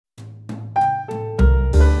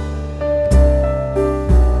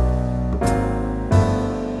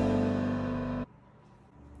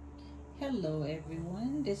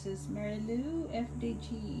this is Mary Lou,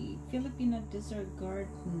 FDG, Filipino Dessert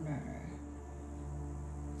Gardener.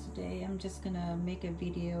 Today I'm just gonna make a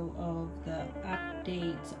video of the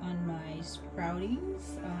updates on my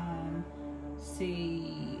sproutings.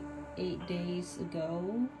 Say 8 days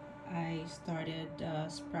ago I started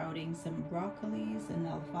sprouting some broccolis and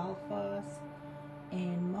alfalfas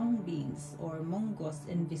and mung beans, or mungos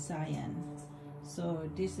in Visayan. So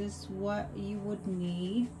this is what you would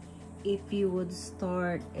need if you would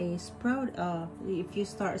start a sprout, if you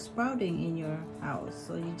start sprouting in your house.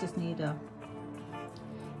 So you just need a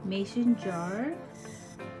mason jar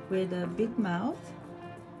with a big mouth,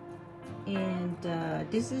 and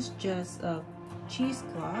this is just a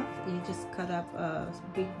cheesecloth. You just cut up a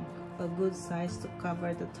good size to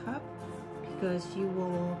cover the top, because you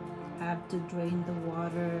will have to drain the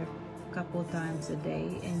water a couple times a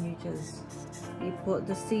day. And you put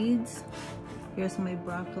the seeds. Here's my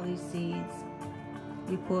broccoli seeds.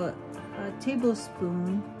 You put a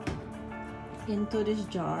tablespoon into this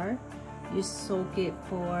jar. You soak it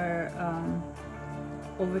for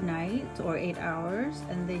overnight or 8 hours,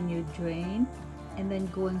 and then you drain. And then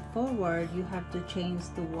going forward, you have to change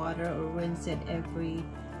the water or rinse it every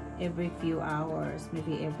few hours,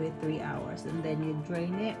 maybe every 3 hours, and then you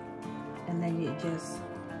drain it, and then you just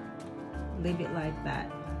leave it like that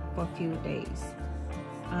for a few days.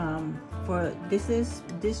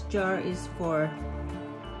 This jar is for,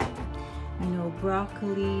 you know,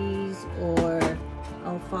 broccolis or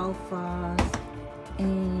alfalfas,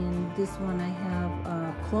 and this one I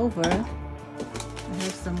have clover. I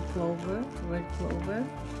have some clover, red clover.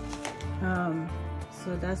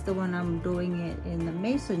 So that's the one I'm doing it in the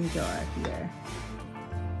mason jar here.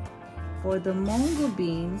 For the mungo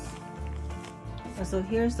beans, so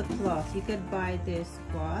here's the cloth. You could buy this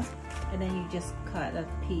cloth, and then you just cut a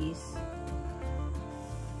piece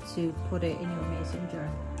to put it in your mason jar.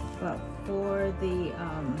 But for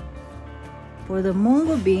the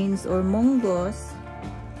mungo beans or mungos,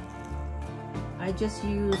 I just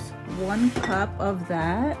use 1 cup of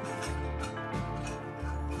that.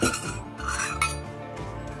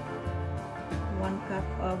 1 cup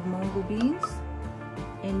of mungo beans,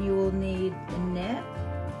 and you will need a net.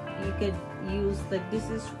 You could use, like, this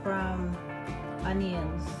is from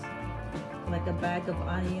onions, like a bag of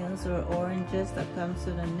onions or oranges that comes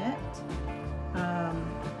with a net.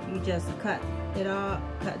 You just cut it off,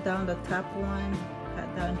 cut down the top one,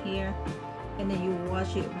 cut down here, and then you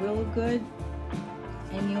wash it real good.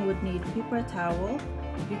 And you would need paper towel,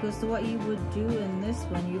 because what you would do in this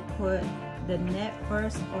one, you put the net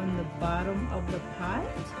first on the bottom of the pot,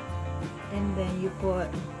 and then you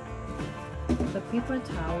put the paper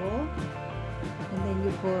towel, and then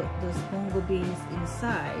you put those mungo beans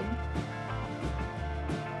inside.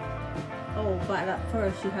 Oh, but at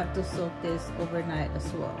first you have to soak this overnight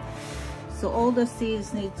as well. So all the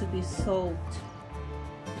seeds need to be soaked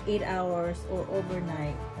 8 hours or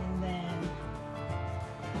overnight. And then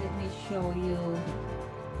let me show you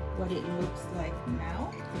what it looks like now.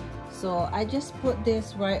 So I just put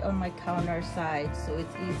this right on my counter side, so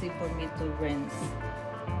it's easy for me to rinse.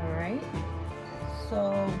 All right,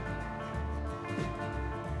 so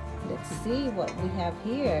let's see what we have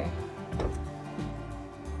here.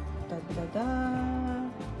 Da, da, da.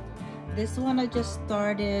 This one I just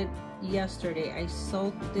started yesterday. I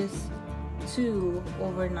soaked this 2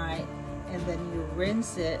 overnight, and then you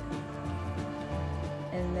rinse it,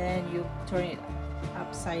 and then you turn it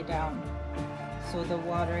upside down so the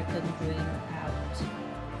water can drain out.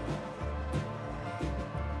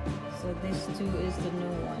 So this 2 is the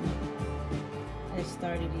new one I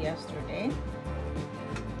started yesterday.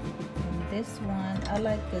 And this one, I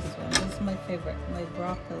like this one. This is my favorite, my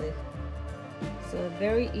broccoli. So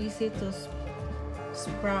very easy to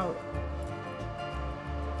sprout,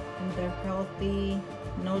 and they're healthy,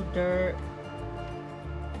 no dirt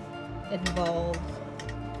involved.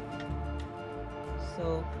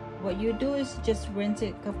 So what you do is just rinse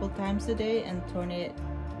it a couple times a day and turn it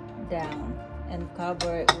down and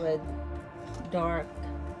cover it with dark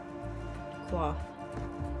cloth.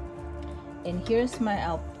 And here's my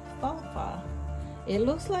alfalfa. It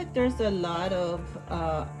looks like there's a lot of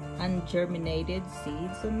ungerminated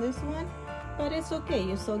seeds in this one, but it's okay.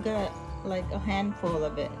 You still got like a handful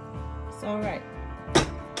of it. It's all right.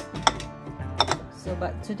 So,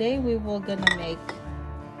 but today we will gonna make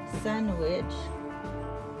sandwich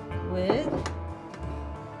with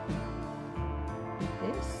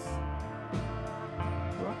this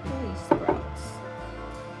broccoli sprouts.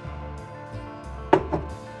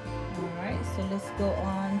 All right, so let's go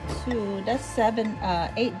on to, that's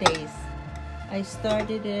 8 days. I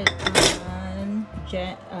started it on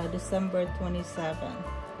December 27.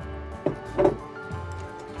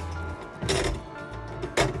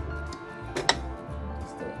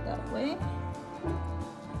 way.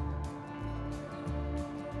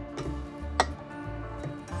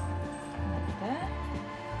 Like that.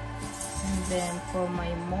 And then for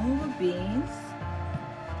my mung beans,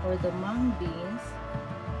 or the mung beans,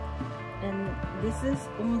 and this is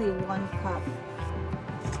only 1 cup.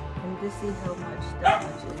 And this is how much that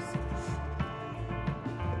much is.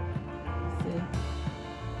 See?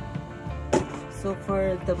 So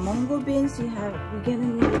for the mungo beans, we're gonna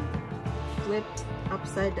need it flipped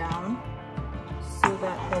upside down so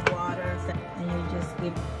that the water, and you just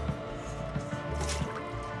keep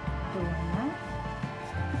doing that.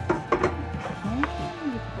 And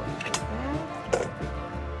you put it back.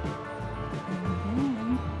 And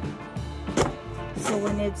then, so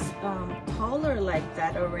when it's taller like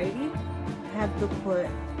that already, you have to put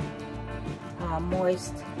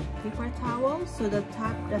moist paper towel so the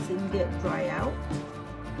top doesn't get dry out.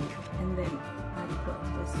 And then I put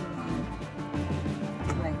this one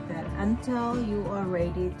like that until you are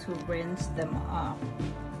ready to rinse them off.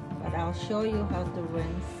 But I'll show you how to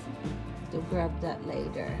rinse, to grab that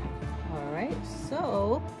later. Alright,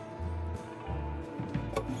 so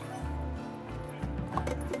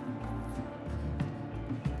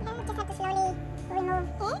you just have to slowly remove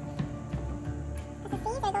it. As you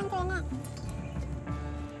see, they're going to a net.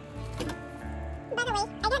 By the way,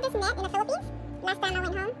 I got this net in the Philippines. Last time I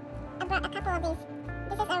went home, I brought a couple of these.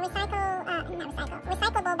 This is a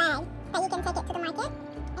recyclable bag that you can take it to the market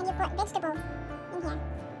and you put vegetables in here.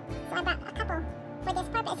 So I brought a couple for this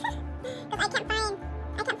purpose. Because I can't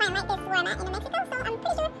find like this where I'm at in Mexico, so I'm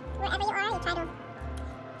pretty sure wherever you are, you try to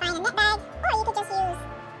find a net bag, or you could just use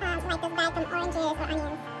like this bag from oranges or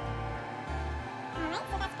onions. Alright,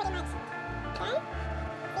 so that's pretty much done.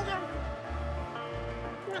 See how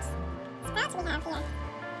much sprouts we have here.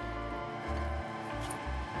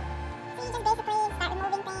 So you just basically start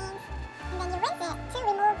removing things, and then you rinse it to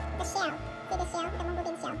remove the shell. See the shell, the mung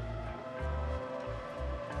bean shell.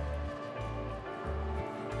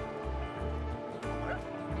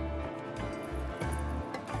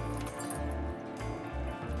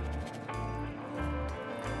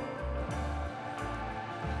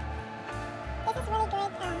 This is really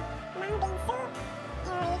good mung bean soup.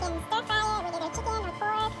 Or you can stir fry it with either chicken or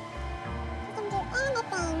pork. You can do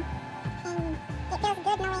anything. And it feels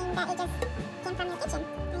good knowing that it just came from your kitchen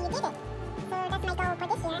and you did it. So that's my goal for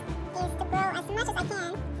this year, is to grow as much as I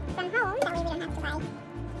can from home, that way we don't have to buy.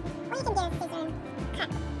 Or you can get a scissor and cut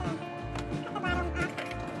the bottom off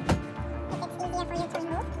if it's easier for you to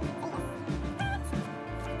remove. So you just cut.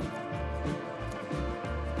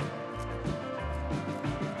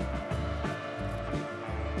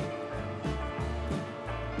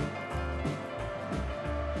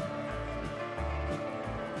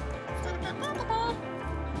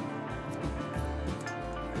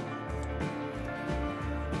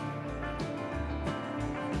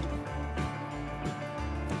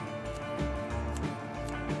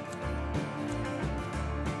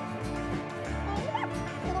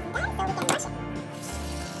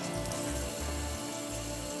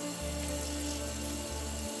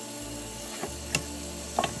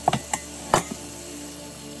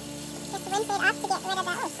 Rinse it off to get rid of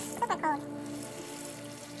the, super cold.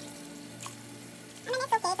 I mean,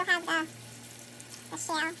 it's okay to have the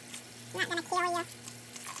shell. It's not gonna kill you.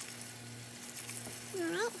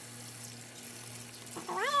 Alright. But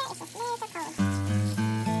the water is just super cold.